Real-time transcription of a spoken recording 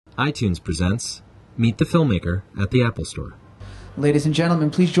iTunes presents Meet the Filmmaker at the Apple Store. Ladies and gentlemen,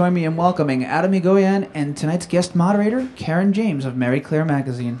 please join me in welcoming Adam Egoyan and tonight's guest moderator, Karen James of Mary Claire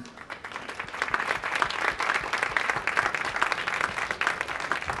Magazine.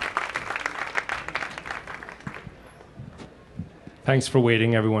 Thanks for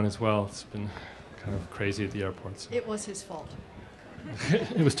waiting, everyone, as well. It's been kind of crazy at the airports. It was his fault.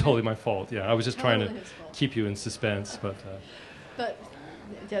 It was totally my fault, yeah. I was just trying Totally to his fault. keep you in suspense, but... But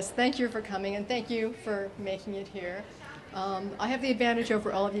yes, thank you for coming, and thank you for making it here. I have the advantage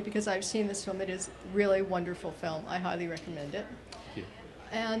over all of you because I've seen this film. It is really a wonderful film. I highly recommend it. Thank you.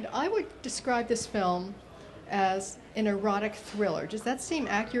 And I would describe this film as an erotic thriller. Does that seem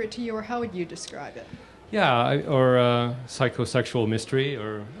accurate to you, or how would you describe it? Yeah, or psychosexual mystery,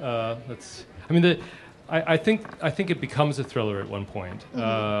 or that's... I mean, I think it becomes a thriller at one point.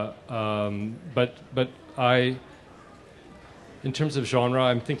 Mm-hmm. But I... In terms of genre,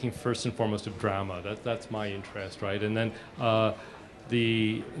 I'm thinking first and foremost of drama. That's my interest, right? And then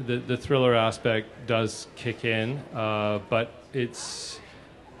the thriller aspect does kick in, but it's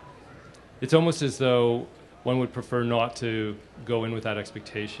almost as though one would prefer not to go in with that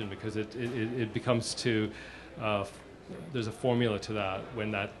expectation because it becomes too. There's a formula to that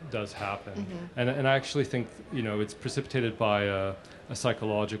when that does happen, and I actually think it's precipitated by a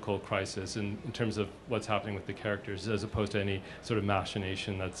psychological crisis in terms of what's happening with the characters, as opposed to any sort of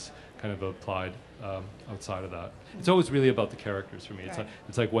machination that's kind of applied outside of that. It's always really about the characters for me. Right.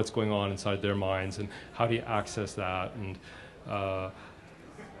 It's like what's going on inside their minds and how do you access that,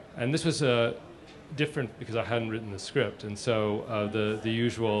 and this was different because I hadn't written the script, and so the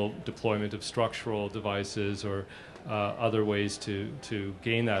usual deployment of structural devices or other ways to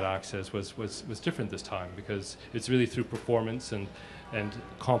gain that access was different this time, because it's really through performance and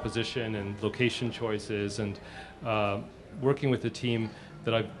composition and location choices and working with the team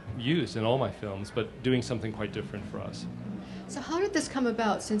that I've used in all my films, but doing something quite different for us. So how did this come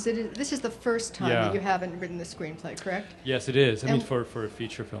about, since this is the first time Yeah. that you haven't written the screenplay, correct? Yes, it is. I mean, And- for a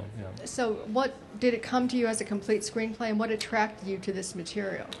feature film, yeah. So what did it come to you as a complete screenplay, and what attracted you to this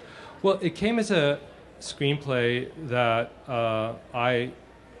material? Well, it came as a screenplay that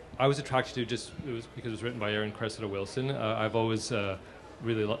I was attracted to just because it was written by Erin Cressida Wilson. I've always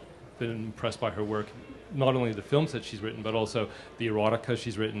really been impressed by her work, not only the films that she's written, but also the erotica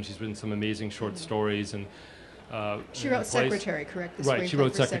she's written. She's written some amazing short stories, and She wrote Secretary, correct? The Right, she screenplay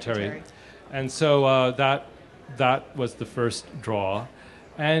wrote for Secretary. And so that was the first draw,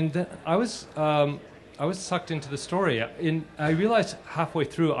 and I was sucked into the story. I realized halfway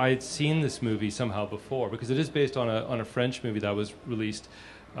through I had seen this movie somehow before, because it is based on a French movie that was released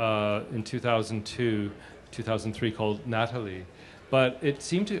in 2002, 2003, called Natalie. But it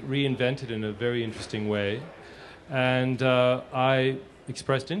seemed to reinvent it in a very interesting way, and I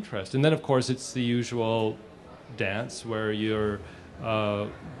expressed interest. And then, of course, it's the usual dance where you're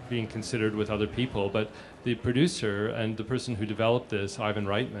being considered with other people, but the producer and the person who developed this, Ivan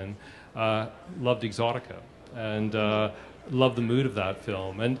Reitman, loved Exotica and loved the mood of that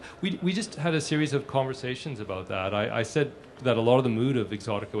film. And we just had a series of conversations about that. I said that a lot of the mood of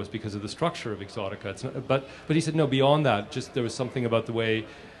Exotica was because of the structure of Exotica. It's not, but he said, no, beyond that, just there was something about the way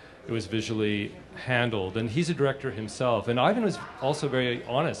it was visually handled. And he's a director himself. And Ivan was also very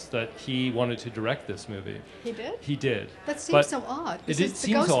honest that he wanted to direct this movie. He did? He did. That seems But so odd. It This is the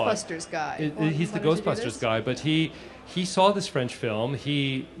seems odd. Ghostbusters guy. He's the Wanted to do Ghostbusters this? guy, but he saw this French film,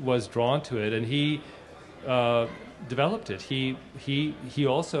 he was drawn to it, and he developed it. He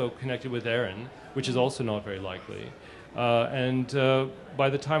also connected with Erin, which is also not very likely. And by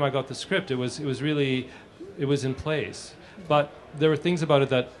the time I got the script, it was in place. But there were things about it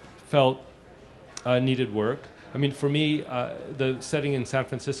that felt needed work. I mean, for me, the setting in San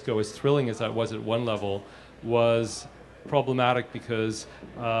Francisco, as thrilling as that was at one level, was problematic because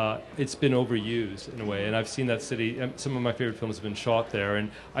it's been overused in a way. And I've seen that city, some of my favorite films have been shot there,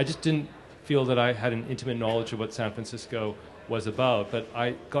 and I just didn't feel that I had an intimate knowledge of what San Francisco was about. But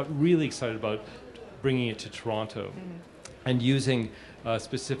I got really excited about bringing it to Toronto and using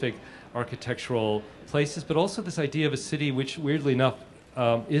specific architectural places, but also this idea of a city which, weirdly enough,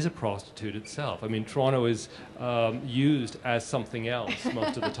 is a prostitute itself. I mean, Toronto is used as something else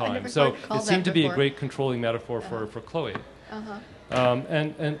most of the time. never So quite called it seemed that to be a before. great controlling metaphor for Chloe. Uh-huh.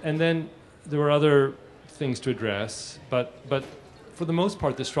 And then there were other things to address, but for the most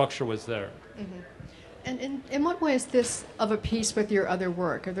part, the structure was there. And in what way is this of a piece with your other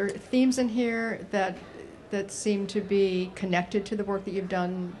work? Are there themes in here that seem to be connected to the work that you've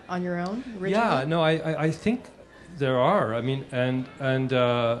done on your own originally? Yeah, no, I think there are. I mean, and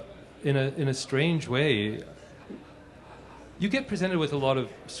in a strange way, you get presented with a lot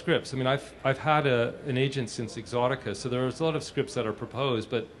of scripts. I mean, I've had an agent since Exotica, so there's a lot of scripts that are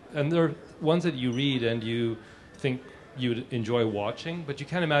proposed, and there are ones that you read and you think you'd enjoy watching, but you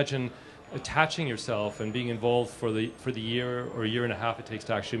can't imagine attaching yourself and being involved for the year or year and a half it takes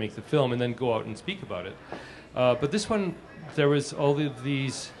to actually make the film and then go out and speak about it. But this one, there was all of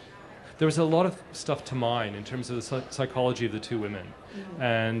these. There was a lot of stuff to mine in terms of the psychology of the two women,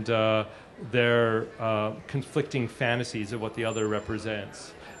 and their conflicting fantasies of what the other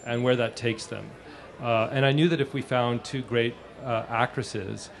represents and where that takes them. And I knew that if we found two great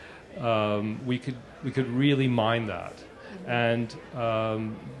actresses, we could really mine that, and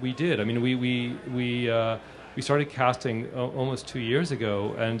we did. I mean, we started casting almost 2 years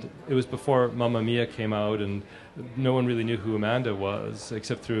ago, and it was before Mamma Mia came out, and no one really knew who Amanda was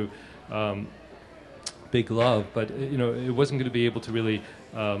except through Big Love. But it wasn't going to be able to really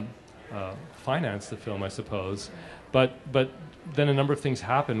finance the film, I suppose. But then a number of things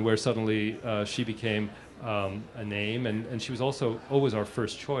happened where suddenly she became a name, and she was also always our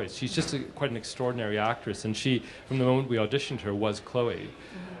first choice. She's just quite an extraordinary actress, and she, from the moment we auditioned her, was Chloe.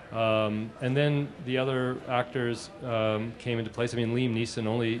 And then the other actors came into place. I mean, Liam Neeson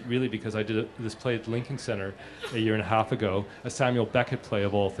only really because I did this play at the Lincoln Center a year and a half ago, a Samuel Beckett play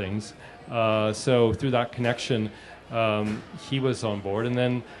of all things. So through that connection, he was on board. And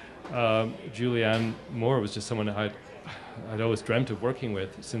then Julianne Moore was just someone I'd always dreamt of working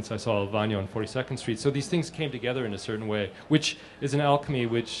with since I saw Vanya on 42nd Street. So these things came together in a certain way, which is an alchemy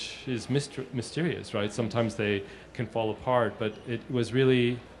which is mysterious, right? Sometimes they can fall apart, but it was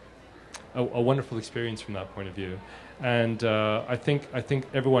really a wonderful experience from that point of view. And I think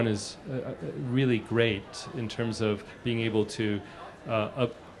everyone is really great in terms of being able to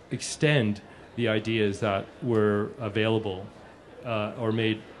extend the ideas that were available or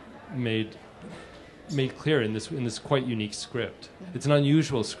made clear in this quite unique script. It's an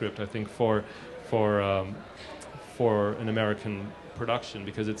unusual script, I think, for an American production,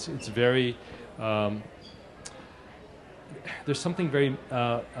 because it's very there's something very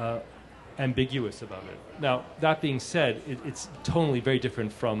ambiguous about it. Now, that being said, it's tonally very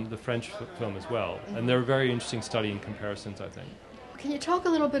different from the French film as well, and they're a very interesting study in comparisons, I think. Can you talk a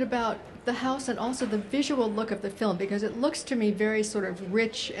little bit about the house and also the visual look of the film? Because it looks to me very sort of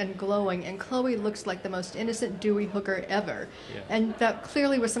rich and glowing, and Chloe looks like the most innocent Dewey hooker ever. Yeah. And that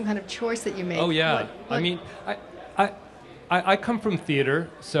clearly was some kind of choice that you made. Oh, yeah. I mean, I come from theater,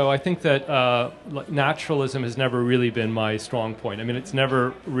 so I think that naturalism has never really been my strong point. I mean, it's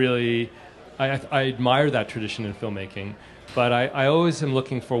never really... I admire that tradition in filmmaking, but I always am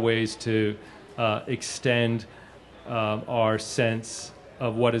looking for ways to extend our sense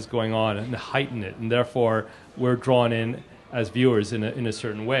of what is going on and heighten it, and therefore we're drawn in as viewers in a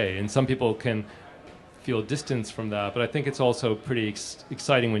certain way. And some people can feel distance from that, but I think it's also pretty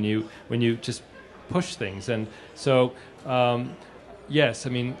exciting when you just push things. And so, yes, I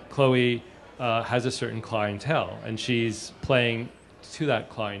mean, Chloe has a certain clientele, and she's playing to that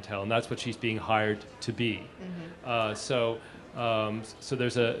clientele, and that's what she's being hired to be. So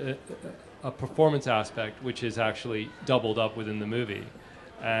there's a performance aspect which is actually doubled up within the movie,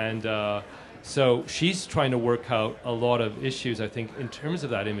 and so she's trying to work out a lot of issues, I think, in terms of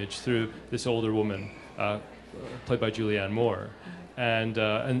that image through this older woman played by Julianne Moore, and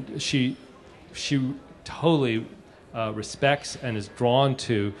she totally respects and is drawn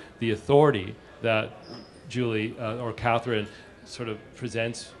to the authority that Julie or Catherine sort of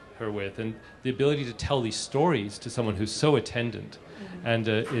presents her with, and the ability to tell these stories to someone who's so attendant and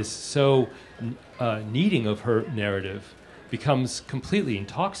is so needing of her narrative becomes completely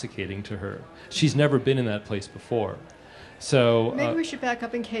intoxicating to her. She's never been in that place before. So maybe we should back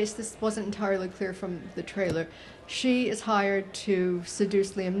up in case this wasn't entirely clear from the trailer. She is hired to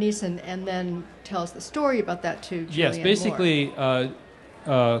seduce Liam Neeson and then tells the story about that to Julianne Yes, basically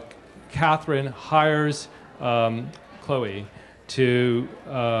Catherine hires Chloe to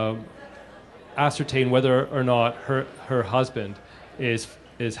ascertain whether or not her husband is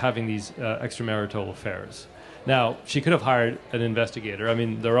having these extramarital affairs. Now, she could have hired an investigator. I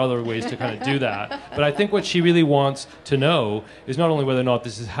mean, there are other ways to kind of do that. But I think what she really wants to know is not only whether or not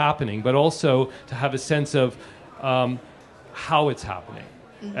this is happening, but also to have a sense of how it's happening,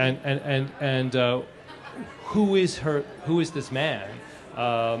 and who is this man,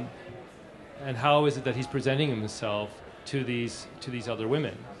 and how is it that he's presenting himself to these other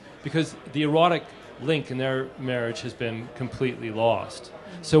women, because the erotic link in their marriage has been completely lost.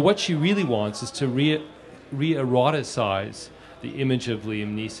 So what she really wants is to re-eroticize the image of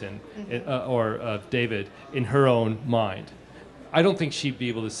Liam Neeson or of David in her own mind. I don't think she'd be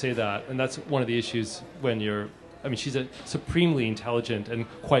able to say that, and that's one of the issues when you're I mean, she's a supremely intelligent and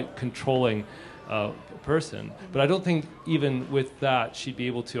quite controlling person. But I don't think even with that she'd be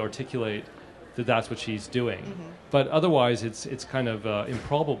able to articulate that that's what she's doing. But otherwise, it's kind of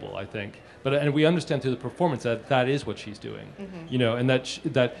improbable, I think. And we understand through the performance that that is what she's doing, you know, and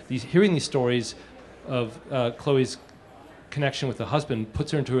that hearing these stories of Chloe's connection with the husband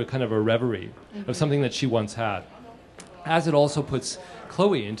puts her into a kind of a reverie of something that she once had, as it also puts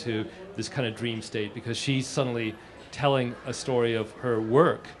Chloe into this kind of dream state, because she's suddenly telling a story of her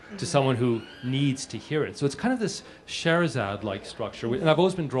work to someone who needs to hear it. So it's kind of this Scheherazade-like structure, and I've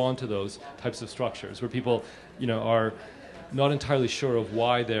always been drawn to those types of structures where people, you know, are not entirely sure of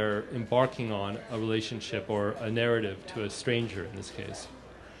why they're embarking on a relationship or a narrative to a stranger in this case.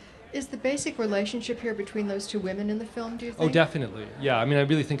 Is the basic relationship here between those two women in the film, do you think? Oh, definitely. Yeah, I mean, I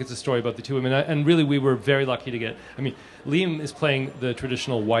really think it's a story about the two women. And really, we were very lucky to get... I mean, Liam is playing the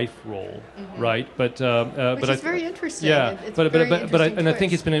traditional wife role, right? But Which is very interesting. Yeah, it's I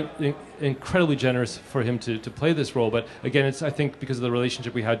think it's been incredibly generous for him to play this role. But again, it's, I think, because of the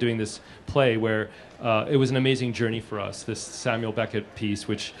relationship we had doing this play, where it was an amazing journey for us, this Samuel Beckett piece,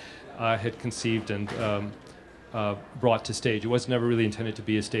 which I had conceived and... brought to stage. It was never really intended to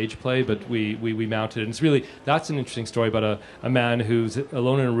be a stage play, but we mounted it. And it's really, that's an interesting story about a man who's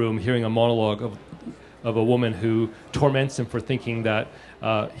alone in a room hearing a monologue of a woman who torments him for thinking that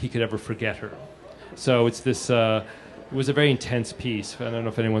he could ever forget her. So it's this, it was a very intense piece. I don't know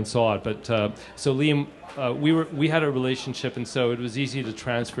if anyone saw it, but so Liam, we had a relationship, and so it was easy to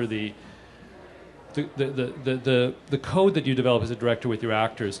transfer the code that you develop as a director with your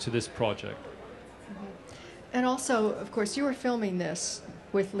actors to this project. And also, of course, you were filming this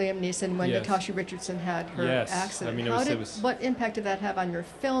with Liam Neeson when Natasha Richardson had her accident. I mean, what impact did that have on your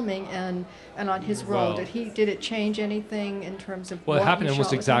filming and on his role? Did it change anything in terms of Well, what it happened you almost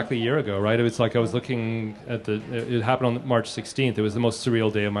shot with exactly him? a year ago, right? It was like I was looking at it happened on March 16th. It was the most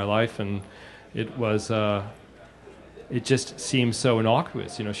surreal day of my life, and it was, it just seemed so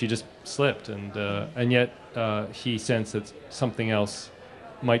innocuous. You know, she just slipped, and yet he sensed that something else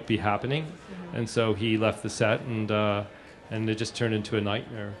might be happening, and so he left the set, and it just turned into a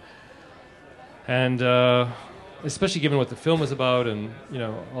nightmare. And especially given what the film was about, and you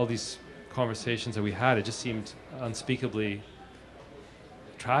know, all these conversations that we had, it just seemed unspeakably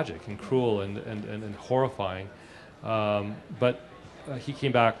tragic and cruel and horrifying. But he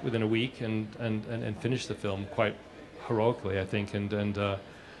came back within a week and finished the film quite heroically, I think. And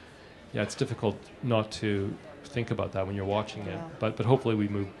yeah, it's difficult not to think about that when you're watching it, but hopefully we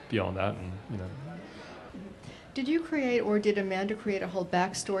move beyond that, and you know. Did you create, or did Amanda create a whole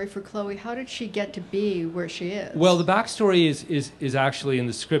backstory for Chloe? How did she get to be where she is? Well, the backstory is actually in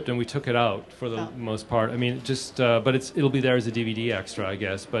the script, and we took it out for the most part. I mean, just but it'll be there as a DVD extra, I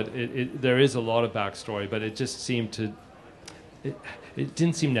guess. But there is a lot of backstory, but it just seemed to it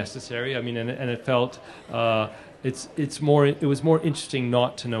didn't seem necessary. I mean, and it felt. It was more interesting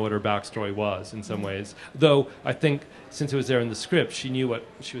not to know what her backstory was in some ways. Though I think since it was there in the script, she knew what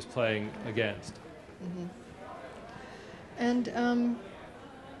she was playing against. And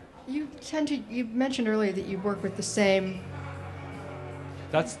you mentioned earlier that you work with the same.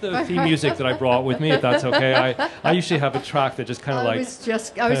 That's the theme music that I brought with me, if that's okay. I usually have a track that just kind of I was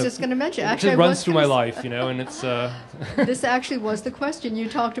just going to mention. Actually, it just runs through my life, you know, and it's... This actually was the question. You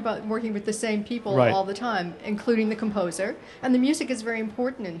talked about working with the same people all the time, including the composer. And the music is very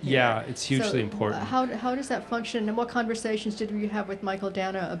important in here. Yeah, it's hugely important. How does that function, and what conversations did you have with Michael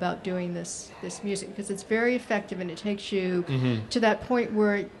Dana about doing this music? Because it's very effective, and it takes you to that point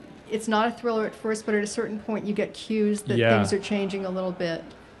where... It's not a thriller at first, but at a certain point you get cues that things are changing a little bit.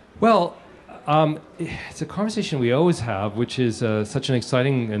 Well, it's a conversation we always have, which is such an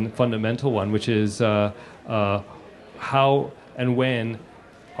exciting and fundamental one, which is how and when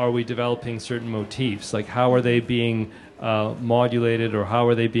are we developing certain motifs? Like, how are they being modulated, or how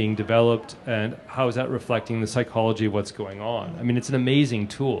are they being developed, and how is that reflecting the psychology of what's going on? I mean, it's an amazing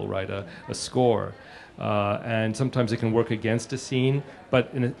tool, right? A score. And sometimes it can work against a scene, but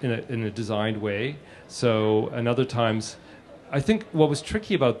in a designed way. So, and other times, I think what was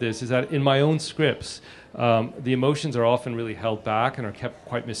tricky about this is that in my own scripts, the emotions are often really held back and are kept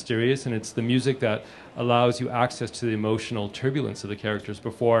quite mysterious, and it's the music that allows you access to the emotional turbulence of the characters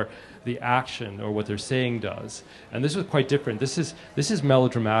before the action or what they're saying does. And this was quite different. This is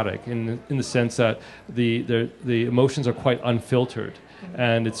melodramatic in the sense that the emotions are quite unfiltered,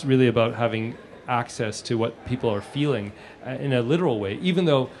 and it's really about having access to what people are feeling in a literal way, even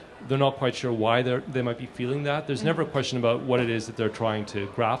though they're not quite sure why they might be feeling that. There's never a question about what it is that they're trying to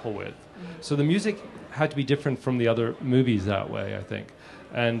grapple with. So the music had to be different from the other movies that way, I think.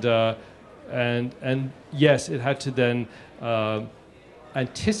 And and yes, it had to then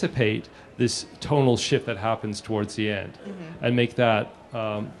anticipate this tonal shift that happens towards the end, and make that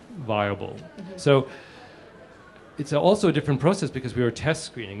viable. So it's also a different process because we were test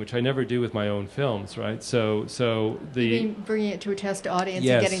screening, which I never do with my own films, right? So the You mean bringing it to a test audience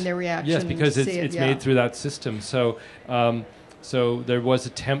yes, and getting their reaction. yes, because to see it's yeah. made through that system. So there was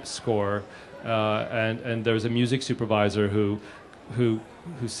a temp score, and there was a music supervisor who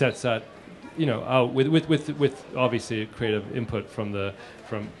sets that, out with obviously creative input from the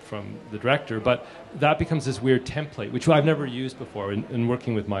director, but that becomes this weird template, which I've never used before in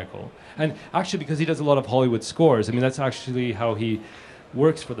working with Michael. And actually, because he does a lot of Hollywood scores, I mean, that's actually how he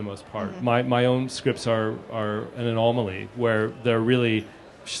works for the most part. My own scripts are an anomaly where they're really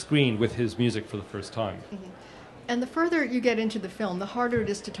screened with his music for the first time. And the further you get into the film, the harder it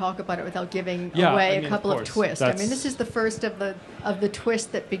is to talk about it without giving Yeah, away I mean, a couple of of course. twists. I That's- mean, this is the first of the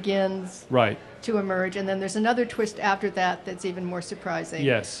twist that begins Right. to emerge, and then there's another twist after that that's even more surprising.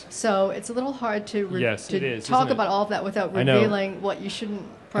 Yes. So it's a little hard to Yes, it is, talk isn't it? about all of that without I know. revealing what you shouldn't.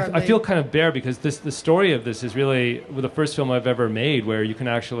 Probably. I feel kind of bare because the story of this is really the first film I've ever made where you can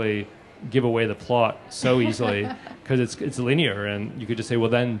actually give away the plot so easily because it's linear, and you could just say, well,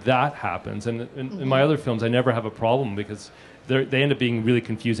 then that happens. And in my other films, I never have a problem because they end up being really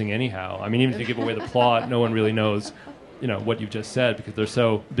confusing anyhow. I mean, even if you give away the plot, no one really knows, what you've just said because they're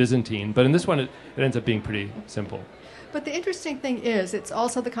so Byzantine. But in this one, it ends up being pretty simple. But the interesting thing is, it's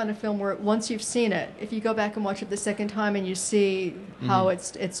also the kind of film where once you've seen it, if you go back and watch it the second time and you see how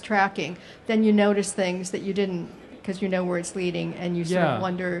it's tracking, then you notice things that you didn't because you know where it's leading, and you sort of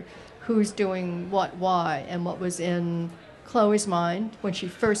wonder who's doing what, why, and what was in Chloe's mind when she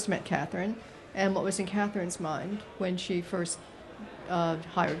first met Catherine, and what was in Catherine's mind when she first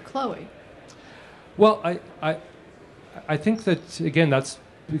hired Chloe. Well, I think that, again, that's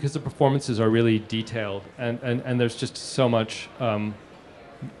because the performances are really detailed, and there's just so much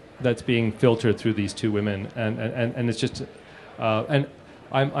that's being filtered through these two women, and it's just and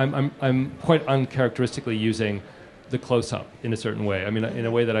I'm quite uncharacteristically using the close-up in a certain way. I mean, in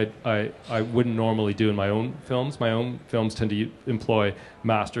a way that I wouldn't normally do in my own films. My own films tend to employ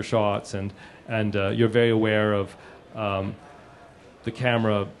master shots, and you're very aware of the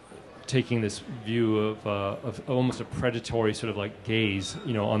camera taking this view of almost a predatory sort of like gaze,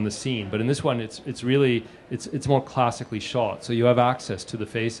 on the scene. But in this one, it's really more classically shot, so you have access to the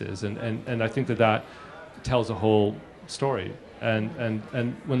faces, and I think that tells a whole story. And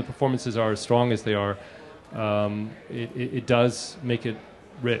when the performances are as strong as they are, it does make it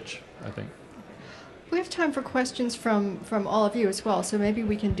rich, I think. We have time for questions from all of you as well, so maybe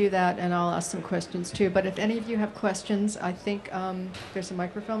we can do that, and I'll ask some questions too. But if any of you have questions, I think there's a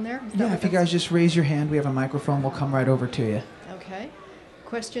microphone there. Is that Yeah, what if you that's- guys just raise your hand, we have a microphone. We'll come right over to you. Okay.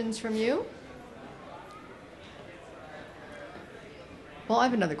 Questions from you? Well, I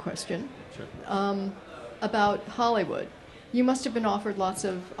have another question. Sure. About Hollywood. You must have been offered lots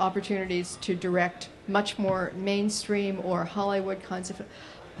of opportunities to direct much more mainstream or Hollywood kinds of.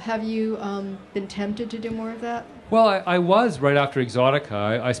 Have you been tempted to do more of that? Well, I was right after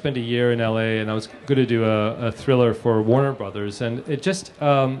Exotica. I spent a year in LA, and I was going to do a thriller for Warner Brothers, and it just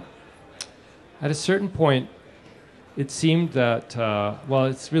at a certain point, it seemed that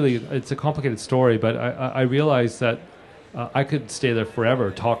it's a complicated story, but I realized that I could stay there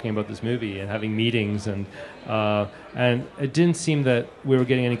forever talking about this movie and having meetings, and it didn't seem that we were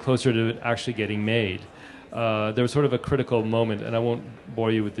getting any closer to it actually getting made. There was sort of a critical moment, and I won't bore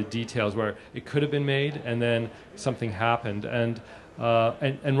you with the details, where it could have been made, and then something happened, and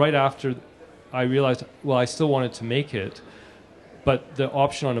right after, I realized, well, I still wanted to make it, but the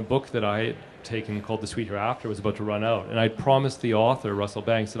option on a book that I had taken called The Sweet Hereafter was about to run out, and I promised the author, Russell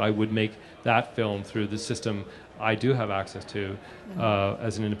Banks, that I would make that film through the system I do have access to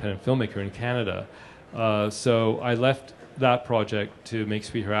as an independent filmmaker in Canada. So I left that project to make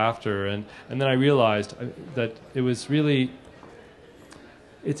Sweet Hereafter, and then I realized that it was really,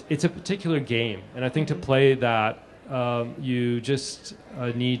 it's a particular game, and I think to play that you just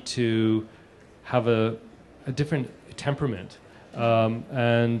need to have a different temperament,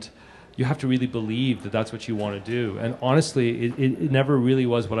 and you have to really believe that that's what you want to do. And honestly, it never really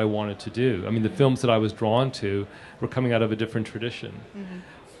was what I wanted to do. I mean, the films that I was drawn to were coming out of a different tradition. Mm-hmm.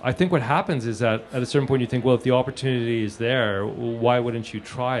 I think what happens is that at a certain point you think, well, if the opportunity is there, why wouldn't you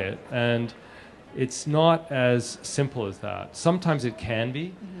try it? And it's not as simple as that. Sometimes it can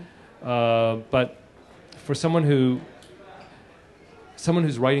be, but for someone who's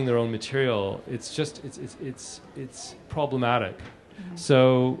writing their own material, it's problematic. Mm-hmm.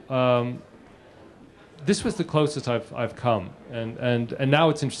 So this was the closest I've come, and now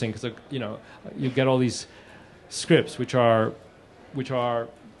it's interesting because you get all these scripts which are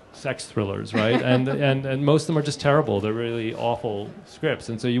sex thrillers, right? and most of them are just terrible. They're really awful scripts,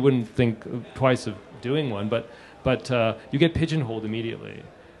 and so you wouldn't think twice of doing one, but you get pigeonholed immediately.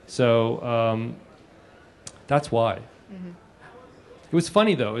 So that's why. Mm-hmm. It was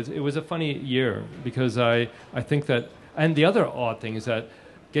funny though. It was a funny year because I think that, and the other odd thing is that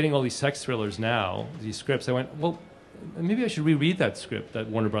getting all these sex thrillers now, these scripts, I went, well, maybe I should reread that script that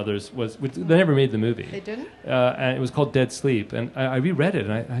Warner Brothers they never made the movie. They didn't? And it was called Dead Sleep. And I reread it,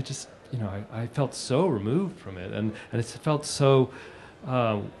 and I just, I felt so removed from it. And it felt so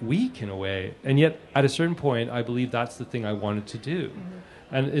weak in a way. And yet, at a certain point, I believe that's the thing I wanted to do.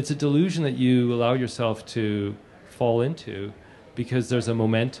 Mm-hmm. And it's a delusion that you allow yourself to fall into because there's a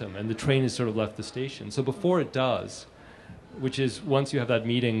momentum, and the train has sort of left the station. So before it does, which is once you have that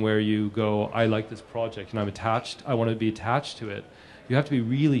meeting where you go, I like this project and I'm attached, I want to be attached to it, you have to be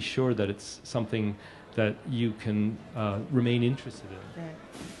really sure that it's something that you can remain interested in. Right.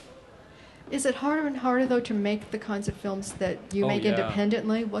 Is it harder and harder, though, to make the kinds of films that you make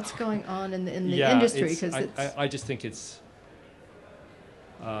independently? What's going on in the industry? Because I just think it's...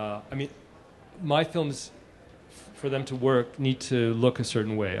 my films, for them to work, need to look a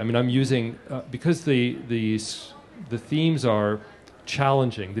certain way. I mean, I'm using... because the themes are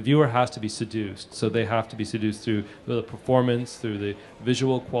challenging. The viewer has to be seduced, so they have to be seduced through the performance, through the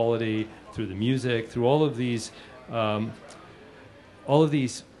visual quality, through the music, through all of these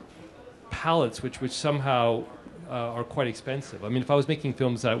palettes, which somehow are quite expensive. I mean, if I was making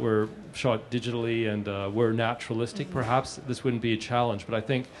films that were shot digitally and were naturalistic, perhaps this wouldn't be a challenge. But I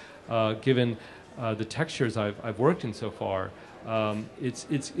think, given the textures I've worked in so far,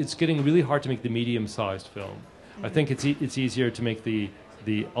 it's getting really hard to make the medium-sized film. I think it's easier to make the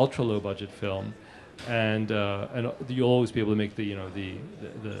ultra low budget film, and you'll always be able to make the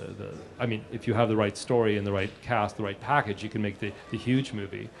I mean, if you have the right story and the right cast, the right package, you can make the huge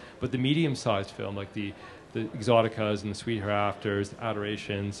movie. But the medium sized film, like the Exoticas and the Sweet Hereafters, the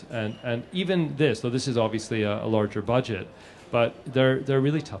Adorations, and even this, though this is obviously a larger budget, but they're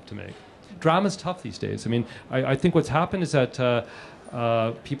really tough to make. Drama's tough these days. I mean, I think what's happened is that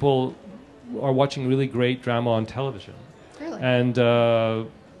people are watching really great drama on television. Really? And,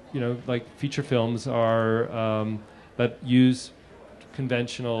 like feature films are that use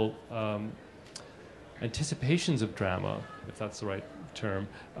conventional anticipations of drama, if that's the right term,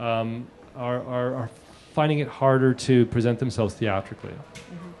 are finding it harder to present themselves theatrically.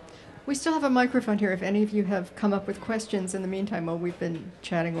 Mm-hmm. We still have a microphone here if any of you have come up with questions in the meantime while we've been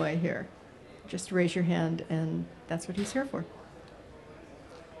chatting away here. Just raise your hand, and that's what he's here for.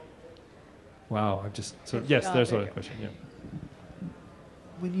 Wow, yes, there's a question, yeah.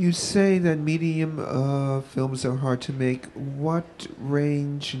 When you say that medium films are hard to make, what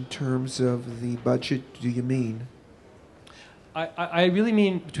range in terms of the budget do you mean? I really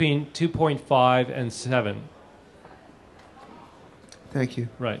mean between 2.5 and 7. Thank you.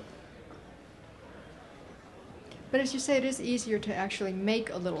 Right. But as you say, it is easier to actually make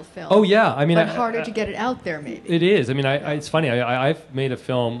a little film. Oh yeah, I mean, but harder to get it out there, maybe. It is. I mean, it's funny. I've made a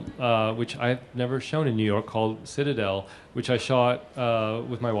film which I've never shown in New York called Citadel, which I shot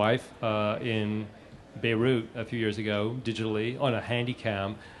with my wife in Beirut a few years ago, digitally on a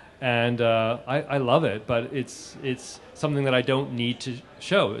Handycam, and I love it. But it's something that I don't need to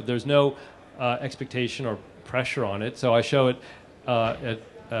show. There's no expectation or pressure on it, so I show it at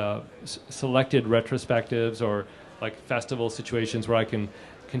selected retrospectives or like festival situations where I can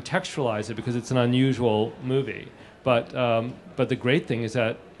contextualize it because it's an unusual movie. But the great thing is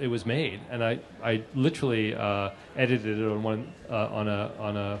that it was made, and I literally edited it on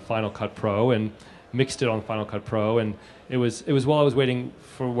a Final Cut Pro and mixed it on Final Cut Pro, and it was while I was waiting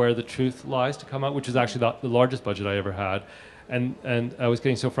for Where the Truth Lies to come out, which is actually the largest budget I ever had, and I was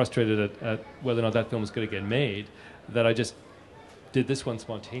getting so frustrated at whether or not that film was going to get made that I just did this one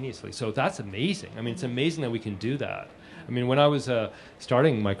spontaneously. So that's amazing. I mean, it's amazing that we can do that. I mean, when I was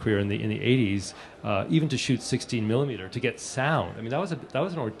starting my career in the 80s, even to shoot 16 millimeter to get sound, I mean, that was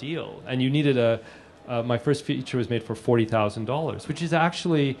an ordeal. And you needed my first feature was made for $40,000, which is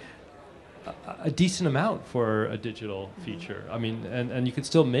actually a decent amount for a digital feature. I mean, and you could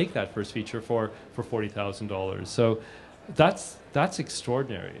still make that first feature for $40,000. So that's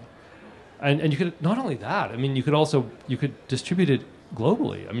extraordinary. And you could, not only that, I mean, you could distribute it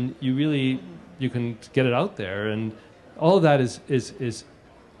globally. I mean, you can get it out there, and all of that is it's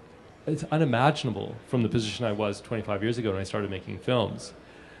unimaginable from the position I was 25 years ago when I started making films.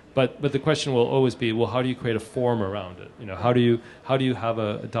 But the question will always be, well, how do you create a form around it? You know, how do you have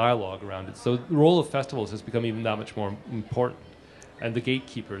a dialogue around it? So the role of festivals has become even that much more important, and the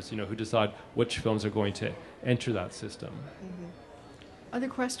gatekeepers, you know, who decide which films are going to enter that system. Mm-hmm. Other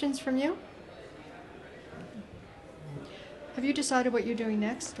questions from you? Have you decided what you're doing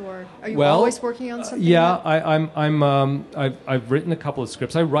next, or are you always working on something? Yeah, I've written a couple of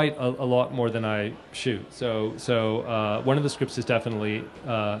scripts. I write a lot more than I shoot. So one of the scripts is definitely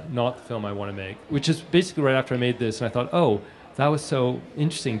not the film I want to make, which is basically right after I made this, and I thought, oh, that was so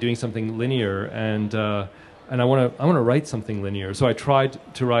interesting, doing something linear, and I want to write something linear. So I tried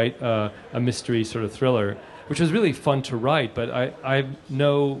to write a mystery sort of thriller, which was really fun to write, but I have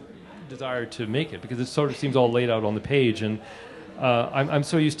no desire to make it because it sort of seems all laid out on the page, and I'm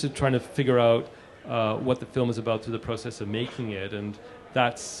so used to trying to figure out what the film is about through the process of making it, and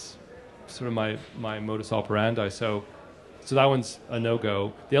that's sort of my modus operandi. So that one's a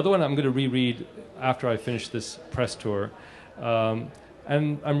no-go. The other one I'm going to reread after I finish this press tour, and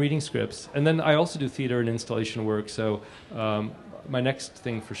I'm reading scripts, and then I also do theater and installation work. So my next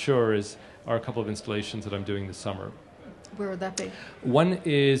thing for sure are a couple of installations that I'm doing this summer. Where would that be? One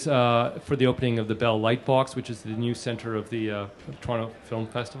is for the opening of the Bell Lightbox, which is the new center of the Toronto Film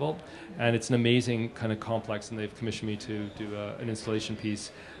Festival. And it's an amazing kind of complex, and they've commissioned me to do an installation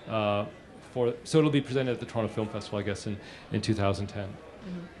piece. So it'll be presented at the Toronto Film Festival, I guess, in 2010.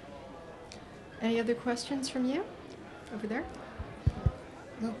 Mm-hmm. Any other questions from you? Over there?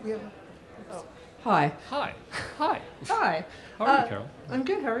 No, we have... Oh. Hi. Hi. Hi. Hi. How are you, Carol? I'm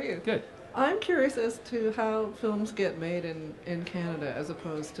good. How are you? Good. I'm curious as to how films get made in Canada as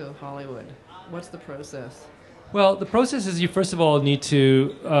opposed to Hollywood. What's the process? Well, the process is you first of all need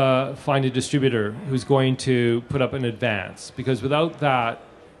to find a distributor who's going to put up an advance, because without that,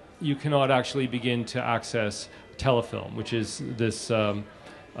 you cannot actually begin to access Telefilm, which is this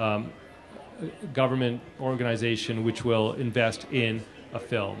government organization which will invest in a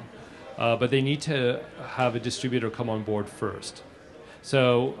film. But they need to have a distributor come on board first.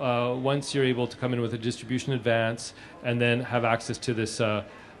 So once you're able to come in with a distribution advance and then have access to this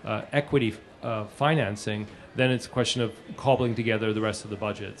equity financing, then it's a question of cobbling together the rest of the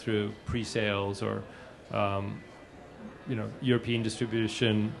budget through pre-sales or European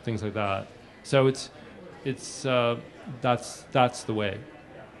distribution, things like that. So that's the way.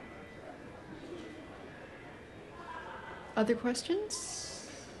 Other questions?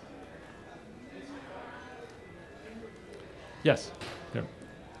 Yes. Yeah.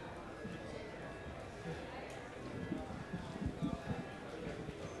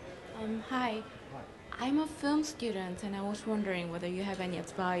 Hi. I'm a film student, and I was wondering whether you have any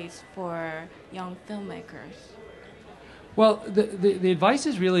advice for young filmmakers. Well, the advice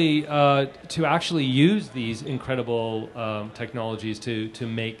is really to actually use these incredible technologies to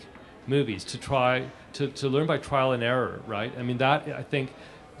make movies, to try to learn by trial and error, right? I mean, that, I think,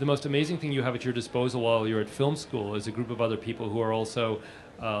 the most amazing thing you have at your disposal while you're at film school is a group of other people who are also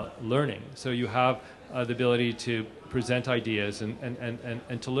learning. So you have the ability to present ideas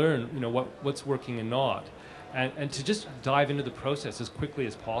and to learn, what's working and not, and to just dive into the process as quickly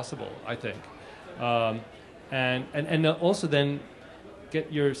as possible, I think, and also then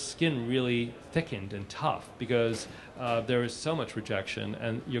get your skin really thickened and tough, because there is so much rejection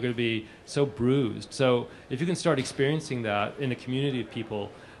and you're going to be so bruised. So if you can start experiencing that in a community of people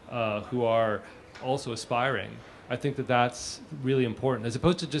who are also aspiring, I think that's really important, as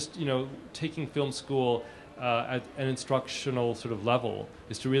opposed to just taking film school at an instructional sort of level,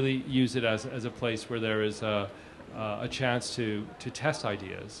 is to really use it as a place where there is a chance to test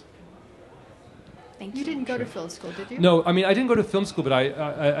ideas. Thank You didn't go to film school, did you? No, I mean, I didn't go to film school, but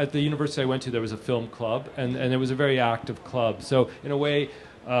at the university I went to, there was a film club, and it was a very active club. So in a way,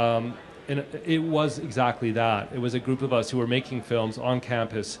 it was exactly that. It was a group of us who were making films on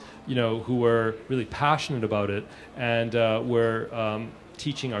campus, who were really passionate about it, and were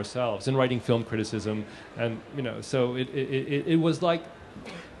teaching ourselves and writing film criticism, and so it was like,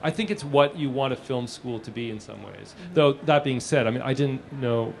 I think it's what you want a film school to be in some ways. Mm-hmm. Though that being said, I mean, I didn't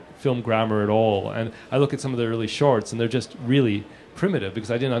know film grammar at all, and I look at some of the early shorts, and they're just really primitive because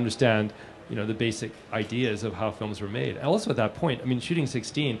I didn't understand, the basic ideas of how films were made. And also at that point, I mean, shooting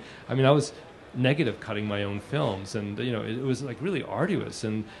 16, I mean, I was negative cutting my own films, and it was like really arduous,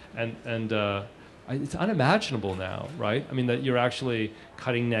 and it's unimaginable now, right? I mean, that you're actually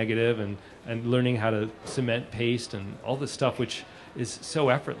cutting negative and learning how to cement paste and all this stuff, which is so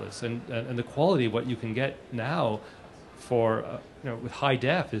effortless, and the quality of what you can get now for with high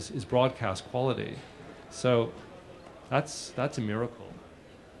def is broadcast quality. So that's a miracle.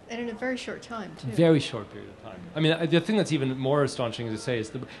 And in a very short time, too. Very short period of time. I mean, the thing that's even more astonishing to say is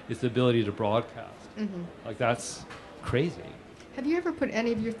the ability to broadcast. Like, that's crazy. Have you ever put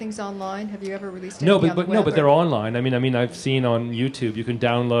any of your things online? Have you ever released No, anything on the web, but or- they're online. I mean, I've seen on YouTube you can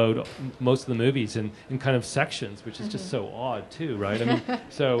download most of the movies in kind of sections, which is just so odd too, right? I mean,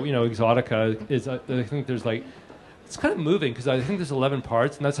 so Exotica is. I think there's like, it's kind of moving because I think there's 11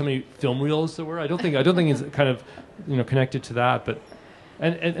 parts, and that's how many film reels there were. I don't think it's kind of connected to that, but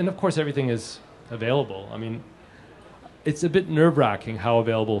and of course everything is available. I mean, it's a bit nerve-wracking how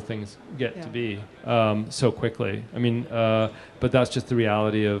available things get to be so quickly. I mean, but that's just the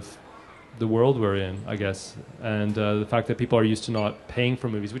reality of the world we're in, I guess, and the fact that people are used to not paying for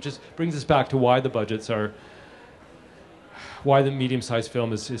movies, which brings us back to why the medium-sized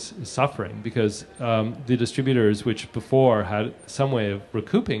film is suffering, because the distributors, which before had some way of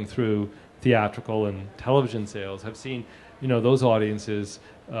recouping through theatrical and television sales, have seen those audiences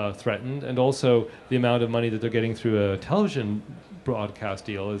threatened, and also the amount of money that they're getting through a television broadcast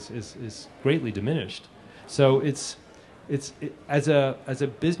deal is greatly diminished. So as a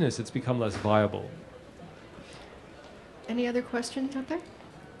business, it's become less viable. Any other questions out there?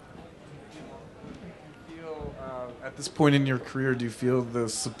 At this point in your career, do you feel the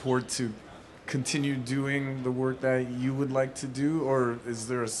support to continue doing the work that you would like to do, or is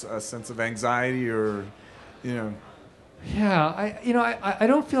there a sense of anxiety, or Yeah, I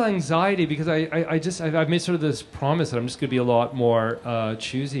don't feel anxiety because I've made sort of this promise that I'm just going to be a lot more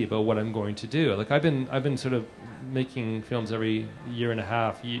choosy about what I'm going to do. Like I've been sort of making films every year and a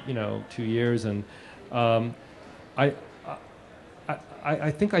half, 2 years, and I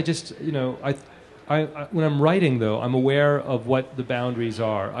think I just when I'm writing, though, I'm aware of what the boundaries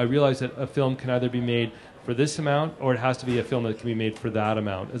are. I realize that a film can either be made for this amount, or it has to be a film that can be made for that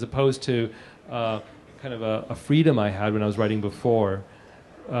amount, as opposed to kind of a freedom I had when I was writing before,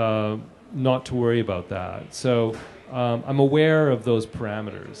 not to worry about that. So I'm aware of those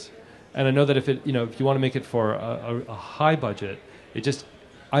parameters, and I know that if you want to make it for a high budget,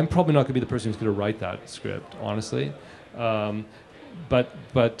 I'm probably not going to be the person who's going to write that script, honestly.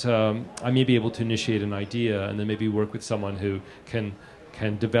 But I may be able to initiate an idea and then maybe work with someone who can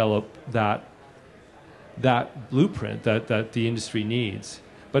develop that blueprint that the industry needs.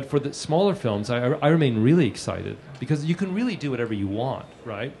 But for the smaller films, I remain really excited because you can really do whatever you want,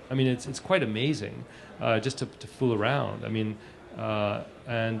 right? I mean, it's quite amazing just to fool around. I mean,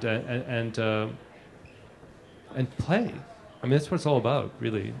 and play. I mean, that's what it's all about,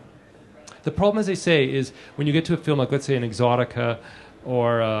 really. The problem, as they say, is when you get to a film like, let's say, an Exotica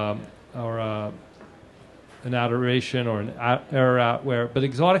or an Adoration or an Ararat, but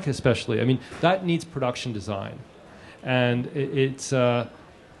Exotica especially, I mean, that needs production design. And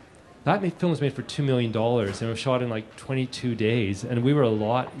that film was made for $2 million, and it was shot in like 22 days. And we were a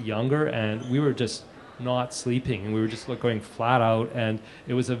lot younger, and we were just not sleeping, and we were just going flat out. And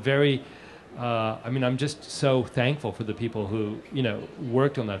it was a very... I'm just so thankful for the people who,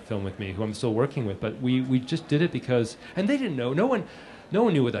 worked on that film with me, who I'm still working with. But we just did it because... And they didn't know. No one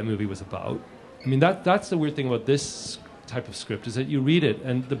knew what that movie was about. I mean, that's the weird thing about this type of script, is that you read it,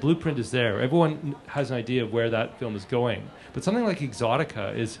 and the blueprint is there. Everyone has an idea of where that film is going. But something like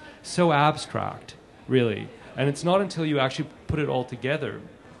Exotica is so abstract, really. And it's not until you actually put it all together,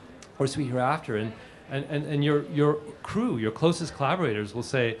 or Sweet Hereafter, and your crew, your closest collaborators will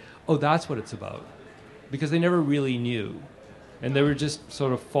say, oh, that's what it's about. Because they never really knew. And they were just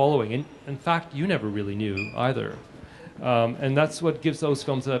sort of following. And in fact, you never really knew either. And that's what gives those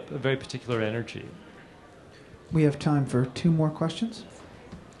films a very particular energy. We have time for 2 more questions.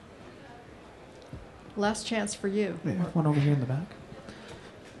 Last chance for you. Yeah, one over here in the back.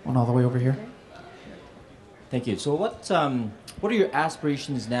 One all the way over here. Thank you. So what are your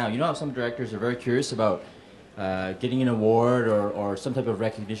aspirations now? You know how some directors are very curious about getting an award or some type of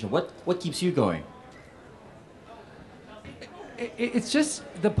recognition. What keeps you going? It's just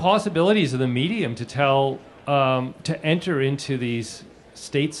the possibilities of the medium to tell, to enter into these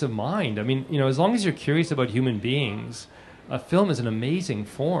states of mind. I mean, as long as you're curious about human beings, a film is an amazing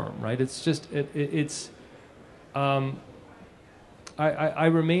form, right? It's just, I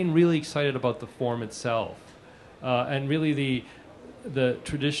remain really excited about the form itself. And really the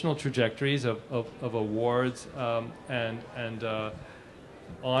traditional trajectories of awards and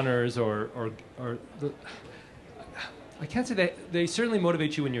honors or I can't say they certainly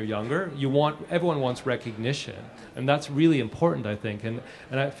motivate you when you're younger. Everyone wants recognition, and that's really important, I think. And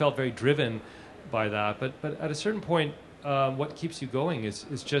I felt very driven by that. But at a certain point, what keeps you going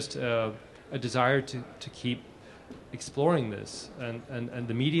is just a desire to keep exploring this and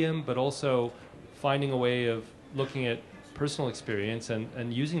the medium, but also finding a way of looking at personal experience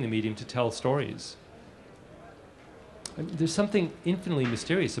and using the medium to tell stories. I mean, there's something infinitely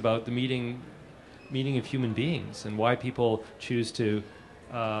mysterious about the meeting of human beings and why people choose to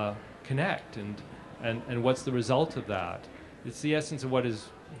connect and what's the result of that. It's the essence of what is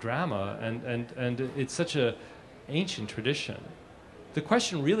drama, and it's such a ancient tradition. The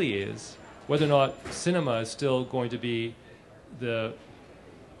question really is whether or not cinema is still going to be the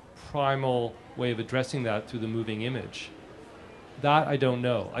primal way of addressing that through the moving image. That I don't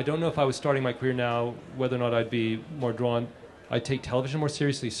know. I don't know if I was starting my career now, whether or not I'd be more drawn. I'd take television more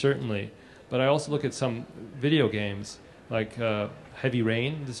seriously, certainly. But I also look at some video games, like Heavy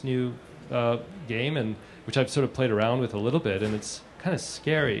Rain, this new game, and which I've sort of played around with a little bit, and it's kind of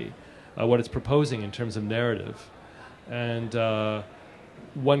scary what it's proposing in terms of narrative. And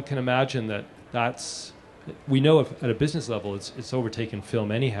one can imagine that's... We know at a business level it's overtaken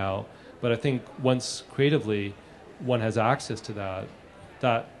film anyhow, but I think once creatively one has access to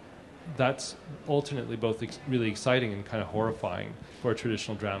that's alternately both really exciting and kind of horrifying for a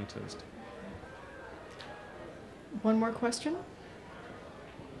traditional dramatist. One more question?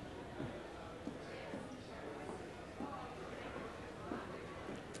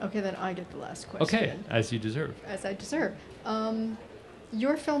 Okay, then I get the last question. Okay, as you deserve. As I deserve.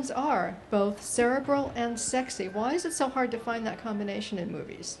 Your films are both cerebral and sexy. Why is it so hard to find that combination in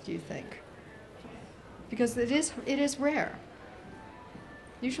movies, do you think? Because it is rare.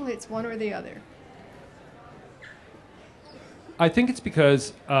 Usually it's one or the other. I think it's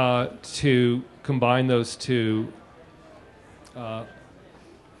because to combine those two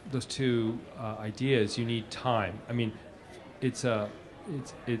ideas, you need time. I mean, it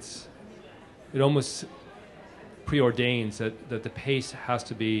almost preordains that the pace has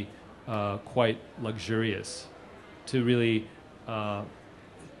to be quite luxurious to really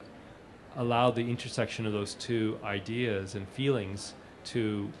allow the intersection of those two ideas and feelings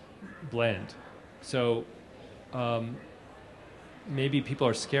to blend. So maybe people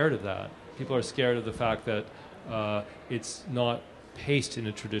are scared of that. People are scared of the fact that it's not paced in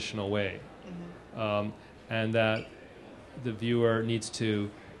a traditional way, and that the viewer needs to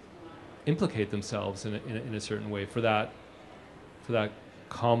implicate themselves in a certain way for that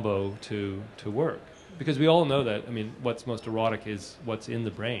combo to work. Because we all know that, I mean, what's most erotic is what's in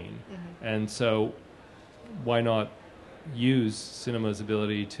the brain. And so why not use cinema's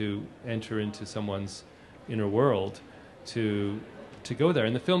ability to enter into someone's inner world to go there.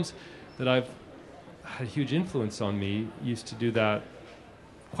 And the films that I've had a huge influence on me used to do that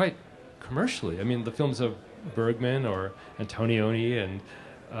quite commercially. I mean, the films of Bergman or Antonioni and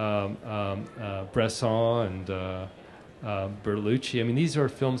Bresson and Bertolucci. I mean, these are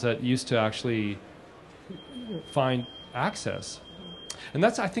films that used to actually find access. And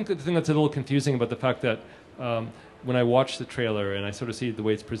that's, I think, the thing that's a little confusing about the fact that when I watch the trailer and I sort of see the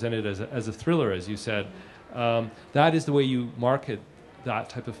way it's presented as a thriller, as you said, that is the way you market that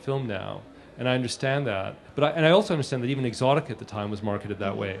type of film now. And I understand that. But I also understand that even Exotic at the time was marketed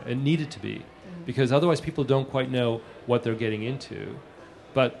that way. It needed to be. Because otherwise people don't quite know what they're getting into.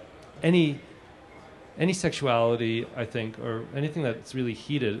 But any sexuality, I think, or anything that's really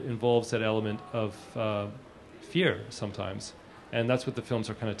heated involves that element of fear sometimes. And that's what the films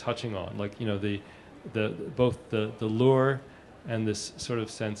are kind of touching on. Like, you know, both the lure and this sort of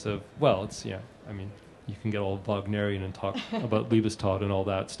sense of, well, it's, yeah, I mean, you can get all Wagnerian and talk about Liebestod and all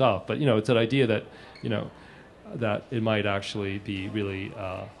that stuff. But, you know, it's an idea that, you know, that it might actually be really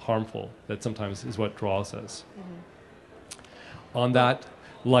harmful. That sometimes is what draws us. On that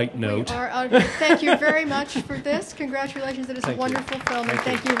light note. Thank you very much for this. Congratulations. It is a wonderful film. And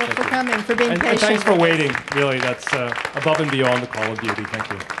thank you for coming, for being patient. And thanks for waiting. Really, that's above and beyond the call of duty.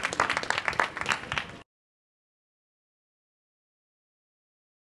 Thank you.